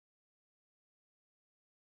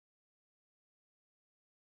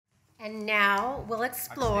And now we'll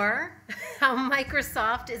explore how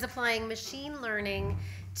Microsoft is applying machine learning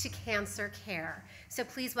to cancer care. So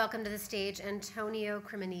please welcome to the stage Antonio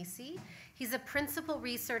Criminisi. He's a principal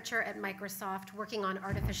researcher at Microsoft working on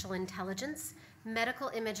artificial intelligence, medical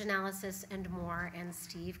image analysis, and more. And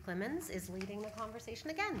Steve Clemons is leading the conversation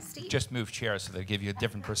again. Steve. Just move chairs so they give you a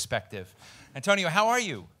different perspective. Antonio, how are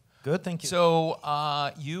you? Good, thank you. So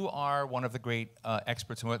you are one of the great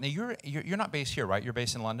experts in what? Now you're not based here, right? You're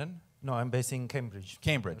based in London. No, I'm based in Cambridge.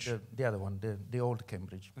 Cambridge. The other one, the old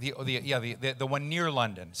Cambridge. The one near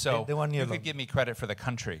London. So the one near London. You could give me credit for the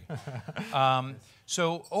country.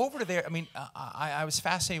 So over there, I mean, I was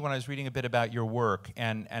fascinated when I was reading a bit about your work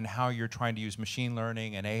and how you're trying to use machine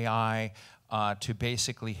learning and AI to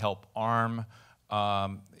basically help arm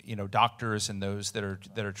doctors and those that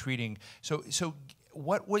are treating. So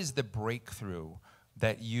what was the breakthrough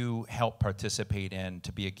that you helped participate in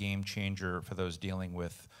to be a game changer for those dealing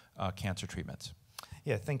with cancer treatments?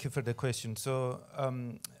 Yeah, thank you for the question. So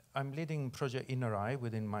I'm leading project InnerEye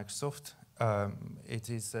within Microsoft. It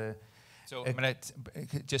is so I'm going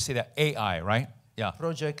to just say that AI, right? Yeah.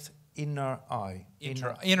 Project InnerEye.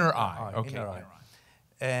 InnerEye. Okay. InnerEye.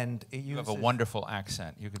 And it you have a wonderful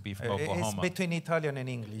accent. You could be from Oklahoma. It's between Italian and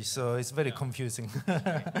English, so it's very confusing.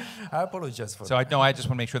 I apologize for that. So I just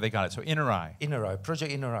want to make sure they got it. So InnerEye. InnerEye,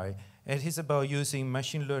 Project InnerEye. It is about using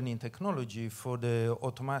machine learning technology for the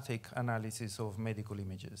automatic analysis of medical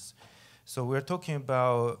images. So we're talking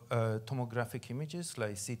about tomographic images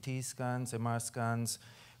like CT scans, MR scans,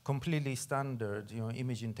 completely standard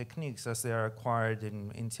imaging techniques as they are acquired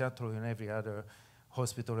in Seattle and every other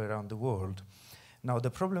hospital around the world. Now,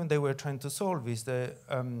 the problem they were trying to solve is that,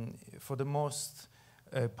 for the most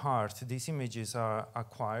part, these images are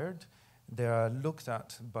acquired. They are looked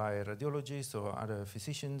at by radiologists or other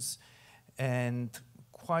physicians, and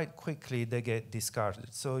quite quickly they get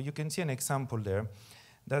discarded. So you can see an example there.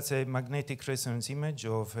 That's a magnetic resonance image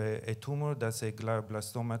of a tumor. That's a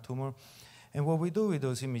glioblastoma tumor. And what we do with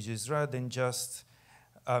those images, rather than just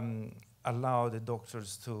allow the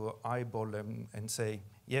doctors to eyeball them and say,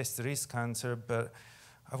 yes, there is cancer, but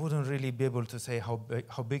I wouldn't really be able to say how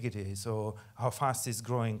big it is or how fast it's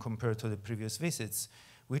growing compared to the previous visits.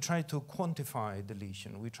 We try to quantify the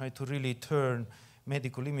lesion. We try to really turn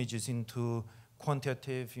medical images into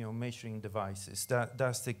quantitative measuring devices.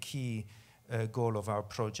 That's the key goal of our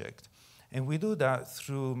project. And we do that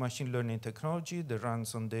through machine learning technology that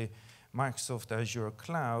runs on the Microsoft Azure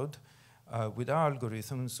cloud with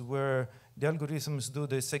algorithms where the algorithms do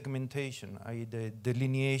the segmentation, i.e. the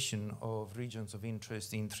delineation of regions of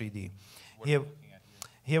interest in 3D.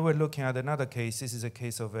 Here we're looking at another case. This is a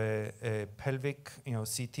case of a pelvic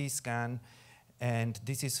CT scan, and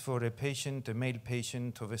this is for a patient, a male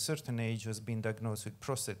patient of a certain age who has been diagnosed with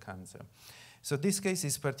prostate cancer. So this case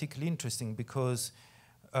is particularly interesting because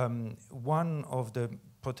one of the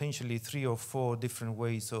potentially 3 or 4 different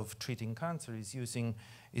ways of treating cancer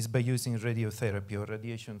is by using radiotherapy or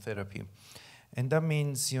radiation therapy. And that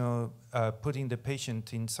means putting the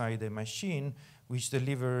patient inside a machine which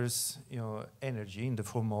delivers energy in the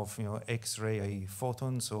form of X-ray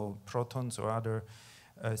photons or protons or other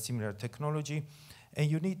similar technology. And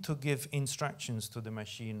you need to give instructions to the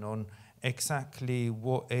machine on exactly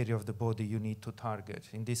what area of the body you need to target.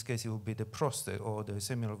 In this case, it would be the prostate or the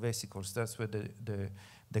seminal vesicles. That's where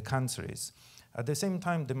the cancer is. At the same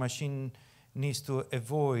time, the machine needs to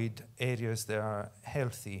avoid areas that are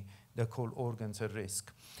healthy, that are called organs at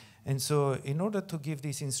risk. And so in order to give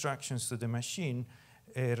these instructions to the machine,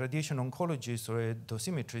 a radiation oncologist or a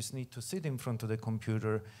dosimetrist need to sit in front of the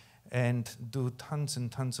computer and do tons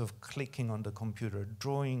and tons of clicking on the computer,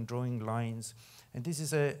 drawing lines. And this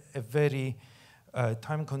is a very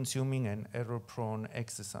time-consuming and error-prone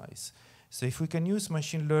exercise. So if we can use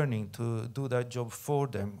machine learning to do that job for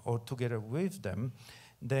them or together with them,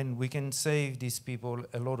 then we can save these people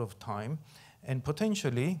a lot of time. And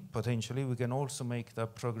potentially we can also make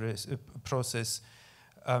that process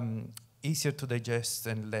easier to digest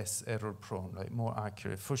and less error-prone, like more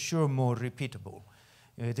accurate, for sure more repeatable.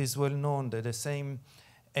 It is well known that the same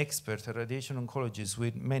expert, a radiation oncologist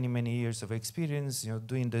with many, many years of experience,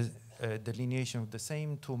 doing the delineation of the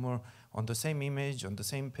same tumor on the same image, on the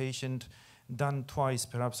same patient, done twice,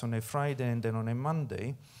 perhaps on a Friday and then on a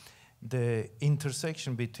Monday, the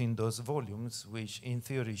intersection between those volumes, which in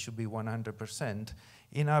theory should be 100%,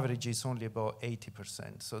 in average is only about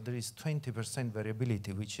 80%. So there is 20%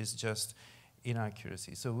 variability, which is just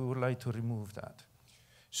inaccuracy. So we would like to remove that.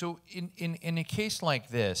 So in a case like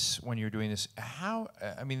this, when you're doing this,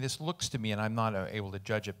 I mean, this looks to me, and I'm not able to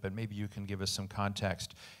judge it, but maybe you can give us some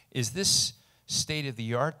context. Is this state of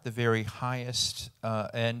the art, the very highest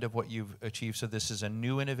end of what you've achieved? So this is a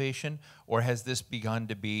new innovation, or has this begun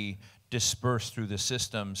to be dispersed through the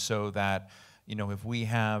system so that, you know, if we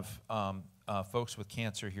have folks with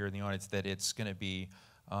cancer here in the audience, that it's going to be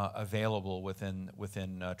available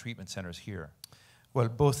within treatment centers here? Well,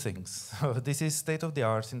 both things. So this is state of the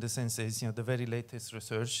art in the sense is, you know, the very latest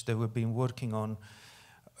research that we've been working on,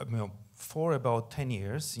 you know, for about 10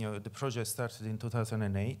 years. You know, the project started in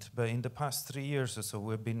 2008, but in the past 3 years or so,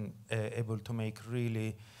 we've been able to make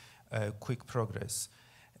really quick progress.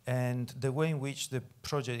 And the way in which the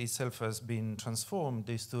project itself has been transformed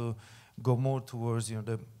is to go more towards, you know,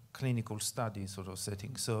 the clinical study sort of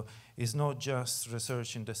setting. So it's not just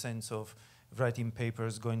research in the sense of writing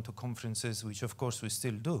papers, going to conferences, which of course we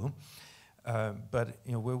still do, but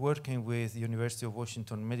you know, we're working with the University of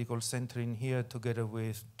Washington Medical Center in here together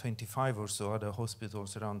with 25 or so other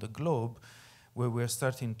hospitals around the globe, where we're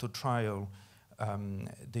starting to trial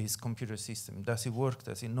this computer system. Does it work?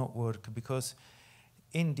 Does it not work? Because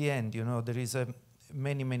in the end, you know, there is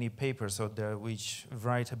many papers out there which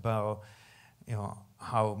write about, you know,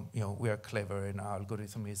 how, you know, we are clever and our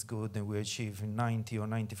algorithm is good and we achieve 90 or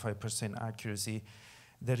 95% accuracy.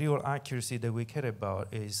 The real accuracy that we care about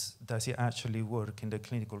is, does it actually work in the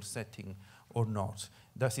clinical setting or not?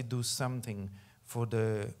 Does it do something for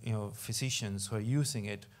the, you know, physicians who are using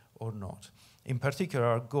it or not? In particular,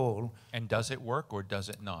 our goal... And does it work or does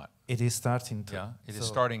it not? It is starting to. Yeah, it is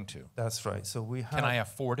starting to. That's right. So we have... Can I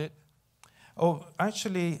afford it? Oh,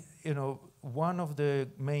 actually, you know, one of the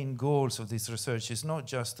main goals of this research is not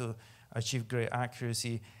just to achieve great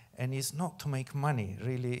accuracy, and it's not to make money,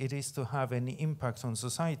 really. It is to have any impact on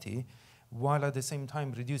society, while at the same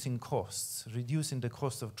time reducing costs, reducing the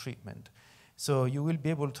cost of treatment. So you will be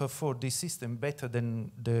able to afford this system better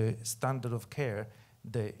than the standard of care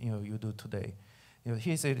that, you know, you do today. You know,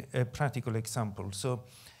 here's a practical example. So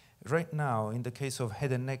right now, in the case of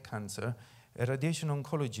head and neck cancer, a radiation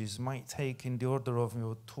oncologist might take in the order of, you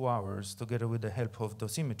know, 2 hours, together with the help of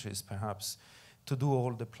dosimetrists, perhaps, to do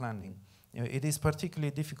all the planning. You know, it is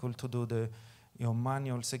particularly difficult to do the, you know,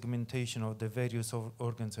 manual segmentation of the various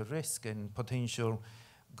organs of risk and potential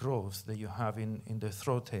growth that you have in the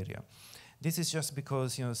throat area. This is just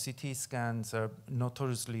because, you know, CT scans are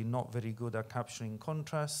notoriously not very good at capturing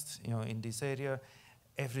contrast. You know, in this area,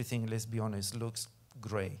 everything, let's be honest, looks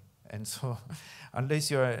gray. And so, unless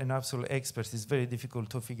you're an absolute expert, it's very difficult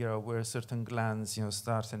to figure out where certain glands, you know,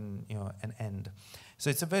 start and, you know, and end. So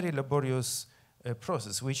it's a very laborious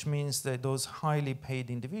process, which means that those highly paid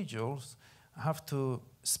individuals have to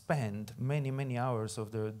spend many hours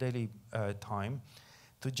of their daily time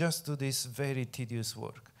to just do this very tedious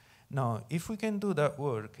work. Now, if we can do that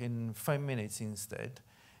work in 5 minutes instead,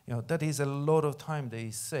 you know, that is a lot of time that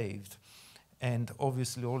is saved, and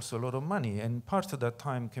obviously also a lot of money. And part of that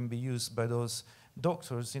time can be used by those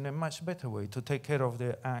doctors in a much better way to take care of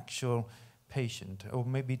the actual patient, or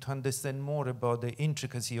maybe to understand more about the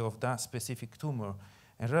intricacy of that specific tumor.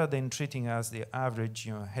 And rather than treating as the average,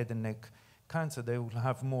 you know, head and neck cancer, they will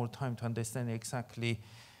have more time to understand exactly,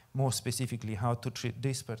 more specifically, how to treat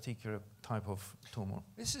this particular type of tumor.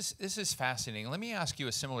 This is fascinating. Let me ask you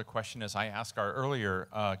a similar question as I asked our earlier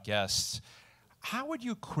guests. How would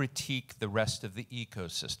you critique the rest of the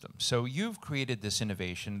ecosystem? So you've created this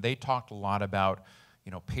innovation. They talked a lot about,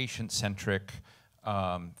 you know, patient-centric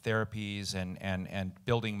therapies and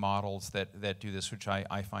building models that do this, which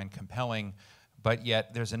I find compelling. But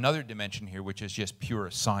yet there's another dimension here, which is just pure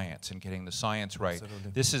science and getting the science right.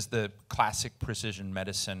 Absolutely. This is the classic precision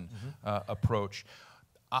medicine approach.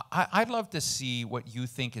 I'd love to see what you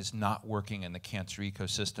think is not working in the cancer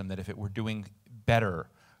ecosystem, that if it were doing better,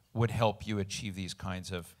 would help you achieve these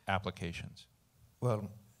kinds of applications? Well,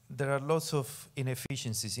 there are lots of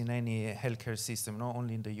inefficiencies in any healthcare system, not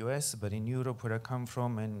only in the US, but in Europe, where I come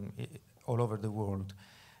from, and all over the world.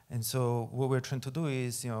 And so what we're trying to do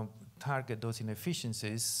is, you know, target those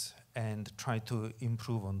inefficiencies and try to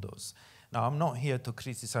improve on those. Now, I'm not here to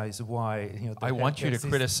criticize why, you know, I want you to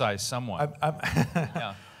criticize someone.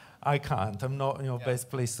 Yeah. I can't. I'm not, you know, best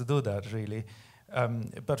place to do that, really.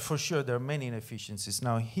 But for sure, there are many inefficiencies.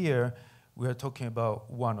 Now here, we are talking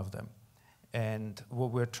about one of them. And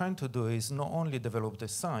what we're trying to do is not only develop the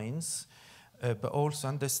science, but also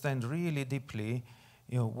understand really deeply,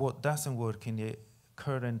 you know, what doesn't work in the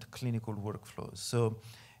current clinical workflows. So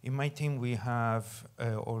in my team, we have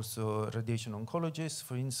also radiation oncologists,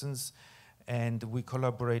 for instance, and we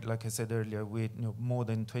collaborate, like I said earlier, with, you know, more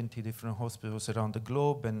than 20 different hospitals around the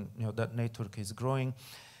globe, and, you know, that network is growing,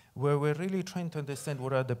 where we're really trying to understand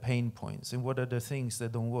what are the pain points and what are the things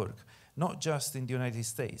that don't work, not just in the United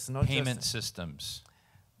States. Not Payment just systems.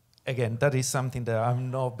 again, that is something that I'm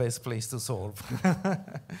not best placed to solve.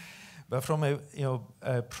 But from a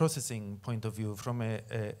a processing point of view, from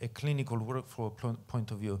a clinical workflow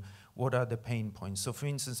point of view, what are the pain points? So, for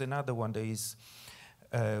instance, another one that is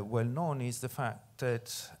well known is the fact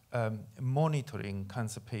that monitoring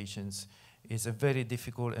cancer patients is a very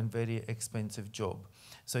difficult and very expensive job.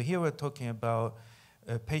 So here we're talking about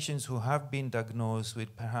patients who have been diagnosed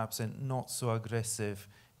with perhaps a not so aggressive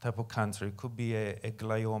type of cancer. It could be a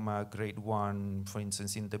glioma grade 1, for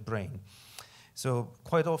instance, in the brain. So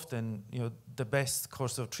quite often, the best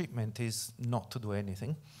course of treatment is not to do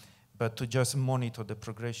anything, but to just monitor the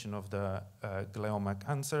progression of the glioma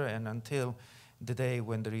cancer, and until the day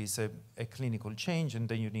when there is a clinical change, and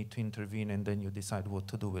then you need to intervene, and then you decide what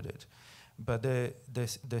to do with it. But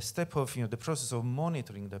the step of, the process of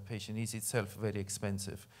monitoring the patient is itself very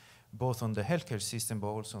expensive, both on the healthcare system, but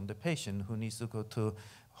also on the patient, who needs to go to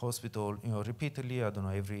hospital, repeatedly, I don't know,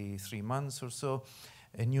 every 3 months or so.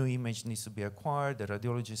 A new image needs to be acquired, the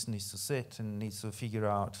radiologist needs to sit and needs to figure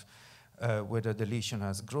out whether the lesion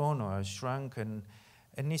has grown or has shrunk, and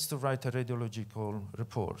needs to write a radiological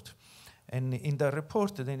report. And in that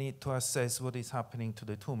report, they need to assess what is happening to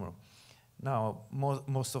the tumor. Now,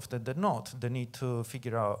 most often than not, they need to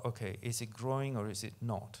figure out, okay, is it growing or is it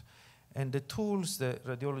not? And the tools that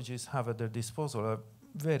radiologists have at their disposal are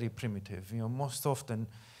very primitive. Most often,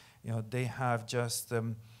 they have just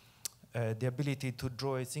the ability to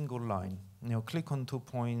draw a single line. Click on 2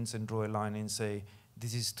 points and draw a line and say,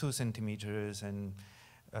 this is 2 centimeters, and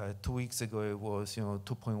 2 weeks ago it was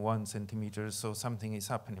 2.1 centimeters, so something is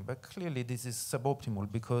happening. But clearly this is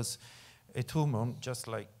suboptimal, because a tumor, just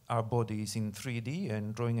like our body, is in 3D,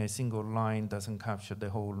 and drawing a single line doesn't capture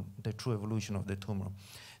the true evolution of the tumor.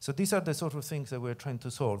 So these are the sort of things that we're trying to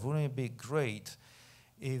solve. Wouldn't it be great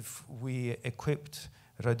if we equipped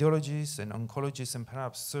radiologists and oncologists and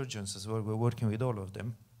perhaps surgeons as well, we're working with all of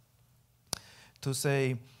them, to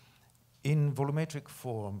say, in volumetric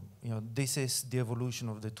form, this is the evolution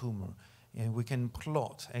of the tumor. And we can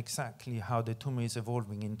plot exactly how the tumor is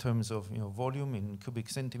evolving in terms of volume in cubic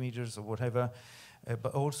centimeters or whatever,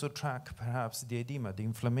 but also track perhaps the edema, the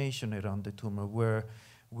inflammation around the tumor, where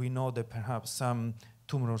we know that perhaps some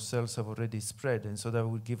tumoral cells have already spread, and so that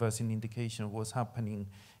would give us an indication of what's happening,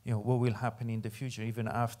 what will happen in the future, even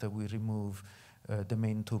after we remove the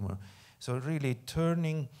main tumor. So really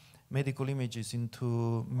turning medical images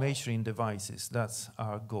into measuring devices, that's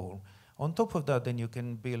our goal. On top of that, then you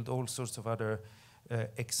can build all sorts of other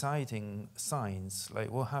exciting science,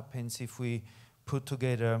 like what happens if we put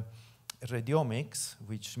together radiomics,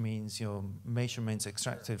 which means measurements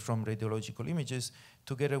extracted from radiological images,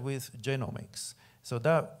 together with genomics. So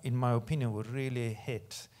that, in my opinion, would really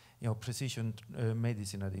hit precision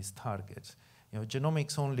medicine at its target.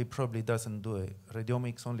 Genomics only probably doesn't do it.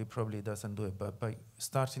 Radiomics only probably doesn't do it. But by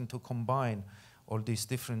starting to combine all these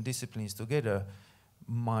different disciplines together,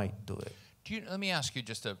 might do it. Let me ask you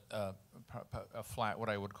just a flat, what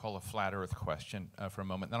I would call a flat Earth question for a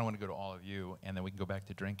moment. Then I want to go to all of you, and then we can go back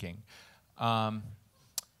to drinking. I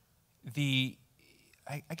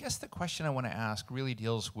guess the question I want to ask really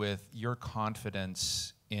deals with your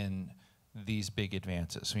confidence in these big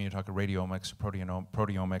advances. When you talk of radiomics,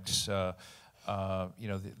 proteomics,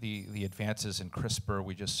 the advances in CRISPR.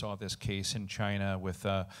 We just saw this case in China with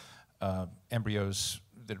embryos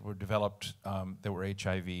that were developed that were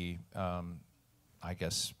HIV, I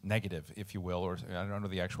guess, negative, if you will, or I don't know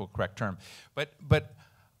the actual correct term. But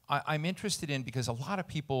I'm interested in, because a lot of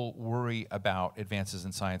people worry about advances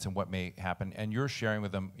in science and what may happen, and you're sharing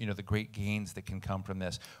with them, the great gains that can come from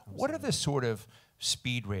this. What are the sort of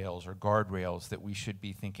speed rails or guardrails that we should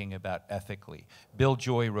be thinking about ethically? Bill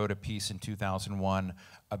Joy wrote a piece in 2001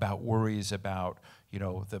 about worries about,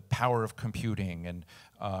 the power of computing and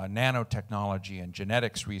nanotechnology and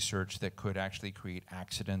genetics research that could actually create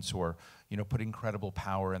accidents or, put incredible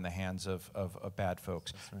power in the hands of bad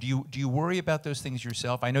folks. Right. Do you worry about those things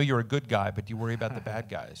yourself? I know you're a good guy, but do you worry about the bad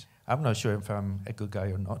guys? I'm not sure if I'm a good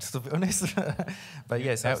guy or not, to be honest. But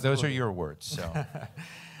yes, those are your words. So.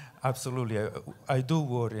 Absolutely. I do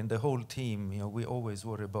worry, and the whole team, we always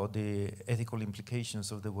worry about the ethical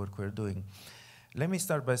implications of the work we're doing. Let me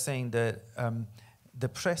start by saying that the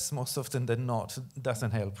press, most often than not,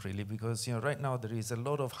 doesn't help really, because right now there is a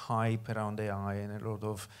lot of hype around AI and a lot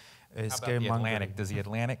of scaremongering. The Atlantic? Does the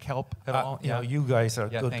Atlantic help at all? You guys are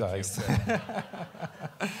good thank guys. You.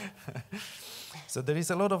 So there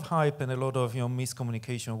is a lot of hype and a lot of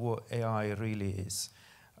miscommunication of what AI really is.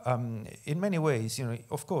 In many ways,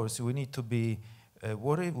 of course, we need to be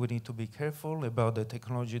worried. We need to be careful about the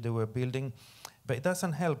technology that we're building, but it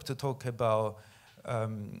doesn't help to talk about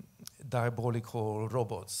diabolical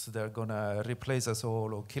robots. They're going to replace us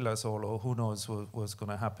all or kill us all, or who knows what's going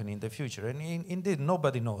to happen in the future. And indeed,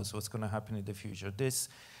 nobody knows what's going to happen in the future. This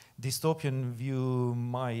dystopian view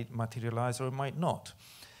might materialize or it might not.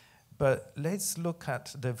 But let's look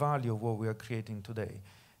at the value of what we are creating today.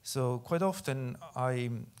 So quite often, I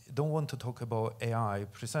don't want to talk about AI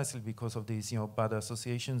precisely because of these bad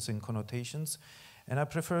associations and connotations. And I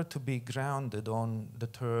prefer to be grounded on the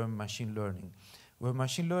term machine learning, where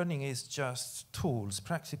machine learning is just tools,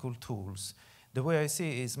 practical tools. The way I see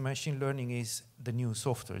it is machine learning is the new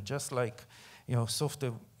software, just like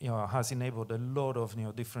software has enabled a lot of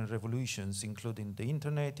different revolutions, including the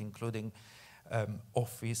internet, including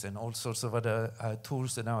Office and all sorts of other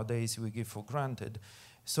tools that nowadays we give for granted.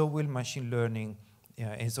 So will machine learning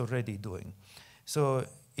is already doing. So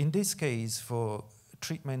in this case, for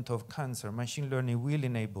treatment of cancer, machine learning will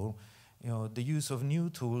enable the use of new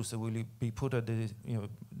tools that will be put at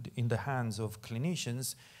in the hands of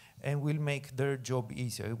clinicians and will make their job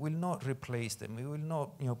easier. It will not replace them. It will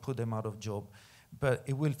not put them out of job, but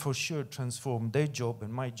it will for sure transform their job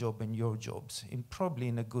and my job and your jobs, probably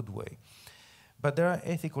in a good way. But there are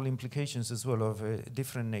ethical implications as well of a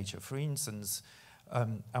different nature. For instance, at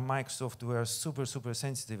Microsoft, we are super, super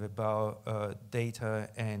sensitive about data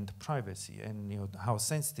and privacy and how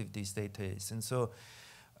sensitive this data is. And so,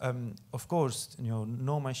 of course,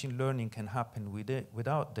 no machine learning can happen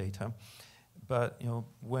without data. But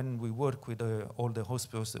when we work with all the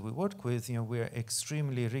hospitals that we work with, we are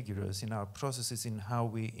extremely rigorous in our processes in how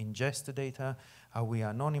we ingest the data, how we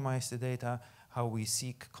anonymize the data, how we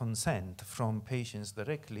seek consent from patients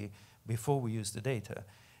directly before we use the data.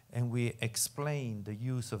 And we explain the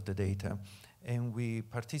use of the data, and we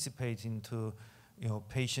participate into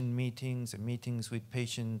patient meetings and meetings with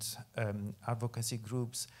patient advocacy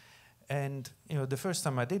groups. And the first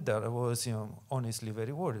time I did that, I was honestly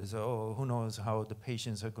very worried. So, who knows how the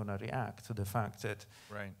patients are going to react to the fact that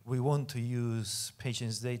we want to use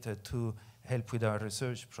patients' data to help with our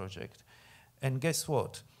research project. And guess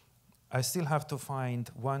what? I still have to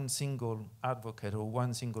find one single advocate or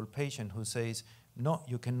one single patient who says, no,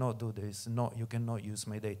 you cannot do this. No, you cannot use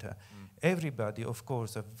my data. Everybody, of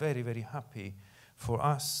course, are very, very happy for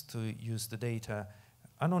us to use the data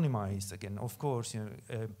anonymized again, of course,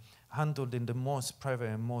 handled in the most private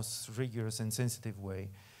and most rigorous and sensitive way,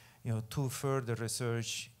 to further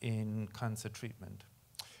research in cancer treatment.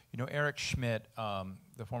 Eric Schmidt,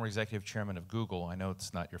 the former executive chairman of Google, I know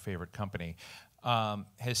it's not your favorite company,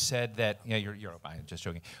 has said that, I'm just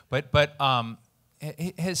joking, but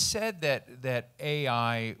has said that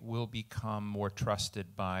AI will become more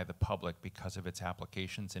trusted by the public because of its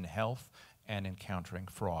applications in health and in countering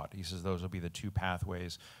fraud. He says those will be the two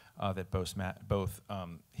pathways that both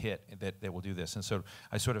hit that will do this. And so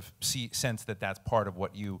I sort of sense that that's part of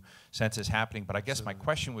what you sense is happening. But I guess my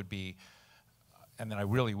question would be, and then I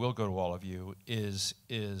really will go to all of you, is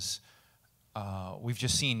we've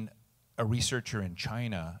just seen a researcher in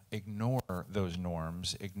China ignore those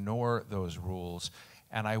norms, ignore those rules,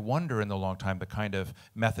 and I wonder in the long time the kind of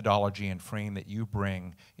methodology and frame that you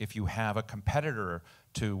bring, if you have a competitor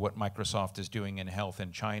to what Microsoft is doing in health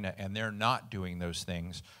in China and they're not doing those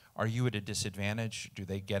things, are you at a disadvantage? Do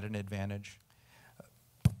they get an advantage?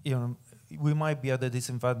 We might be at a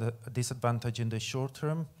disadvantage in the short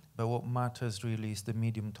term, but what matters really is the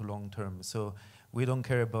medium to long term. So we don't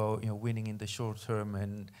care about winning in the short term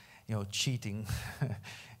and cheating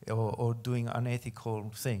or doing unethical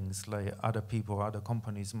things like other people, other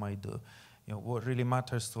companies might do. What really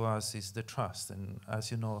matters to us is the trust. And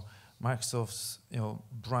as you know, Microsoft's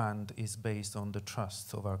brand is based on the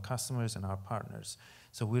trust of our customers and our partners.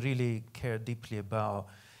 So we really care deeply about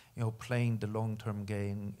playing the long-term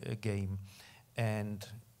game and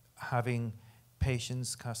having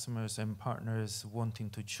patients, customers, and partners wanting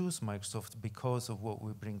to choose Microsoft because of what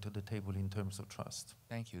we bring to the table in terms of trust.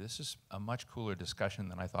 Thank you. This is a much cooler discussion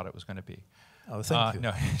than I thought it was going to be. Oh, thank you.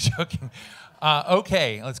 No, joking.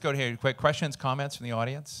 Okay, let's go to here. Quick questions, comments from the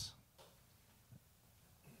audience.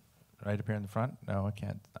 Right up here in the front? No, I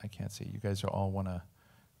can't see. You guys all want to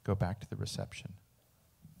go back to the reception.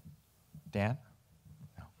 Dan?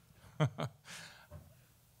 No.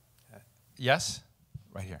 Yes?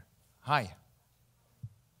 Right here. Hi.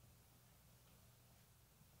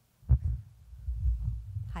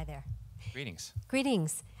 Hi there. Greetings.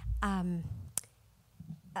 Greetings.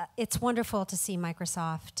 It's wonderful to see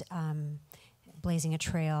Microsoft blazing a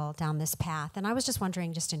trail down this path. And I was just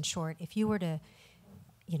wondering, just in short, if you were to,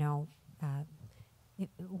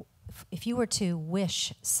 if you were to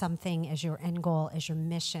wish something as your end goal, as your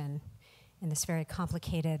mission in this very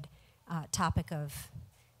complicated topic of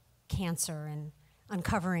cancer and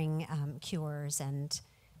uncovering cures, and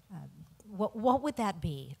what would that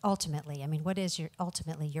be ultimately? I mean, what is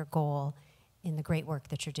ultimately your goal in the great work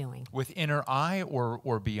that you're doing? With InnerEye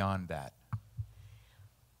or beyond that?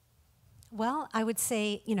 Well, I would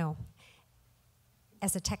say,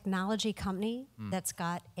 as a technology company that's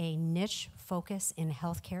got a niche focus in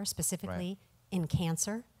healthcare, specifically in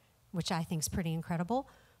cancer, which I think is pretty incredible.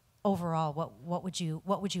 Overall, what would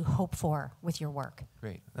you hope for with your work?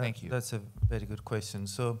 Great, thank you. That's a very good question.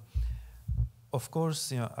 So, of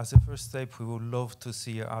course, as a first step, we would love to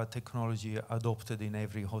see our technology adopted in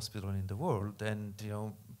every hospital in the world, and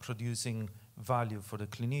producing value for the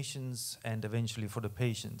clinicians and eventually for the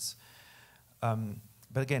patients.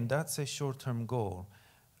 But again, that's a short-term goal.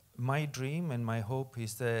 My dream and my hope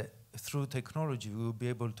is that through technology, we will be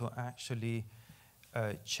able to actually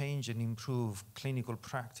change and improve clinical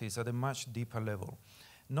practice at a much deeper level.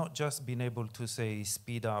 Not just being able to, say,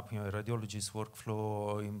 speed up a radiologist's workflow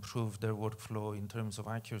or improve their workflow in terms of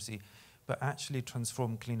accuracy, but actually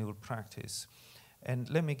transform clinical practice. And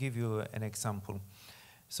let me give you an example.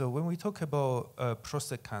 So when we talk about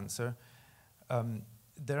prostate cancer,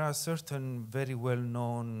 there are certain very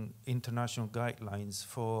well-known international guidelines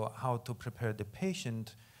for how to prepare the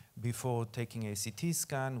patient before taking a CT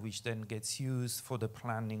scan, which then gets used for the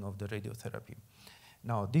planning of the radiotherapy.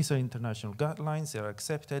 Now, these are international guidelines, they are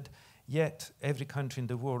accepted, yet every country in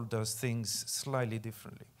the world does things slightly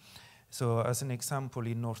differently. So as an example,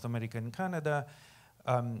 in North America and Canada,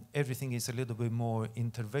 everything is a little bit more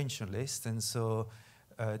interventionalist, and so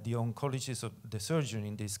the oncologist, or the surgeon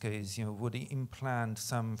in this case, would implant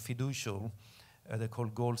some fiducial, they're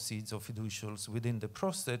called gold seeds or fiducials, within the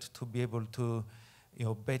prostate to be able to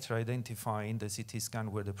better identify in the CT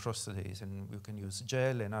scan where the prostate is. And you can use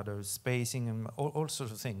gel and other spacing and all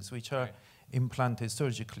sorts of things which are implanted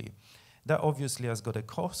surgically. That obviously has got a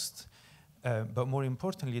cost, but more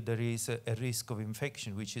importantly, there is a risk of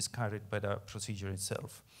infection which is carried by the procedure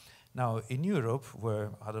itself. Now, in Europe,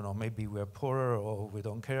 where, I don't know, maybe we're poorer or we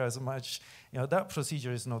don't care as much, that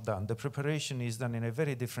procedure is not done. The preparation is done in a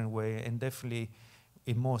very different way, and definitely,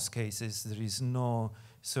 in most cases, there is no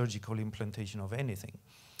surgical implantation of anything.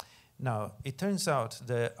 Now, it turns out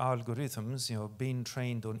that algorithms, being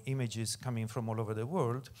trained on images coming from all over the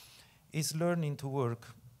world, is learning to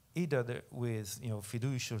work either with,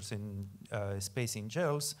 fiducials and spacing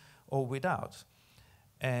gels or without.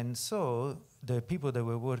 And so the people that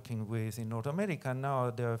we're working with in North America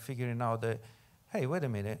now, they're figuring out that, hey, wait a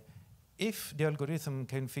minute, if the algorithm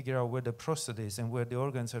can figure out where the prostate is and where the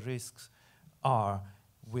organs at risk are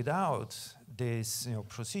without this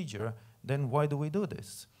procedure, then why do we do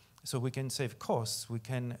this? So we can save costs, we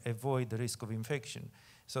can avoid the risk of infection.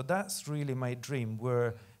 So that's really my dream,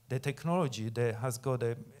 where the technology that has got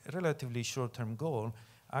a relatively short-term goal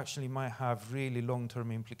actually might have really long-term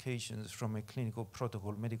implications from a clinical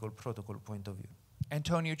protocol, medical protocol point of view.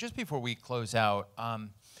 Antonio, just before we close out,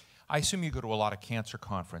 I assume you go to a lot of cancer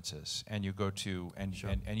conferences, and you go to, and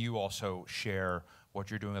you also share what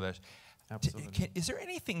you're doing with us. Absolutely. Is there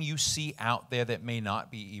anything you see out there that may not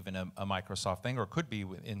be even a Microsoft thing, or could be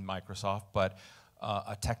in Microsoft, but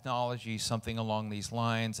a technology, something along these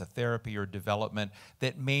lines, a therapy or development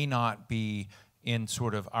that may not be in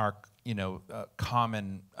sort of our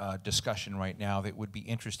common discussion right now that would be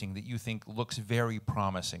interesting, that you think looks very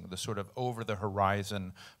promising, the sort of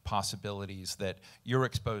over-the-horizon possibilities that you're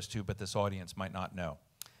exposed to but this audience might not know?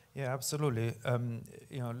 Yeah, absolutely.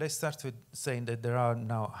 Let's start with saying that there are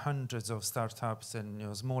now hundreds of startups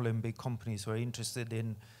and small and big companies who are interested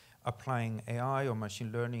in applying AI or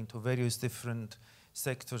machine learning to various different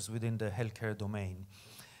sectors within the healthcare domain.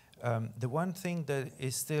 The one thing that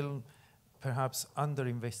is still perhaps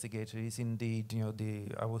under-investigated is indeed,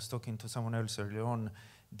 I was talking to someone else earlier on,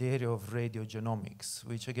 the area of radiogenomics,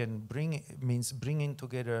 which again means bringing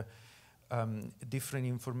together different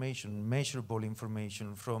information, measurable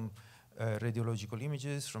information from radiological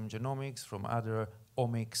images, from genomics, from other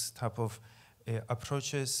omics type of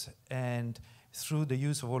approaches, and through the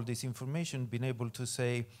use of all this information, being able to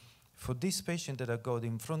say, for this patient that I got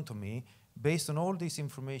in front of me, based on all this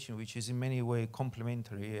information, which is in many ways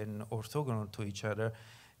complementary and orthogonal to each other,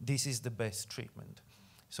 this is the best treatment.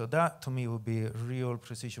 So that, to me, would be real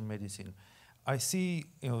precision medicine. I see,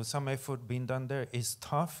 some effort being done there. It's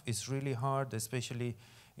tough. It's really hard, especially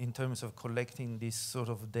in terms of collecting this sort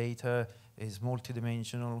of data. It's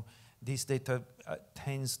multidimensional. This data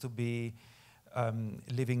tends to be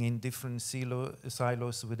living in different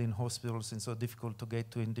silos within hospitals, and so difficult to get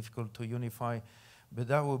to and difficult to unify. But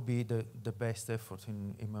that would be the best effort,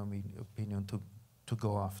 in my opinion, to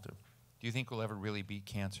go after. Do you think we'll ever really beat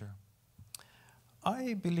cancer?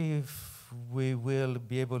 I believe we will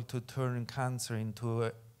be able to turn cancer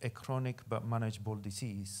into a chronic but manageable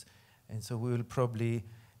disease. And so we will probably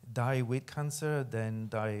die with cancer, then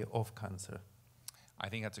die of cancer. I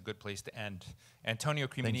think that's a good place to end. Antonio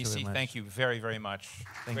Criminisi, very much. thank you very, very much.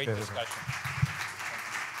 Thank Great you very much. discussion.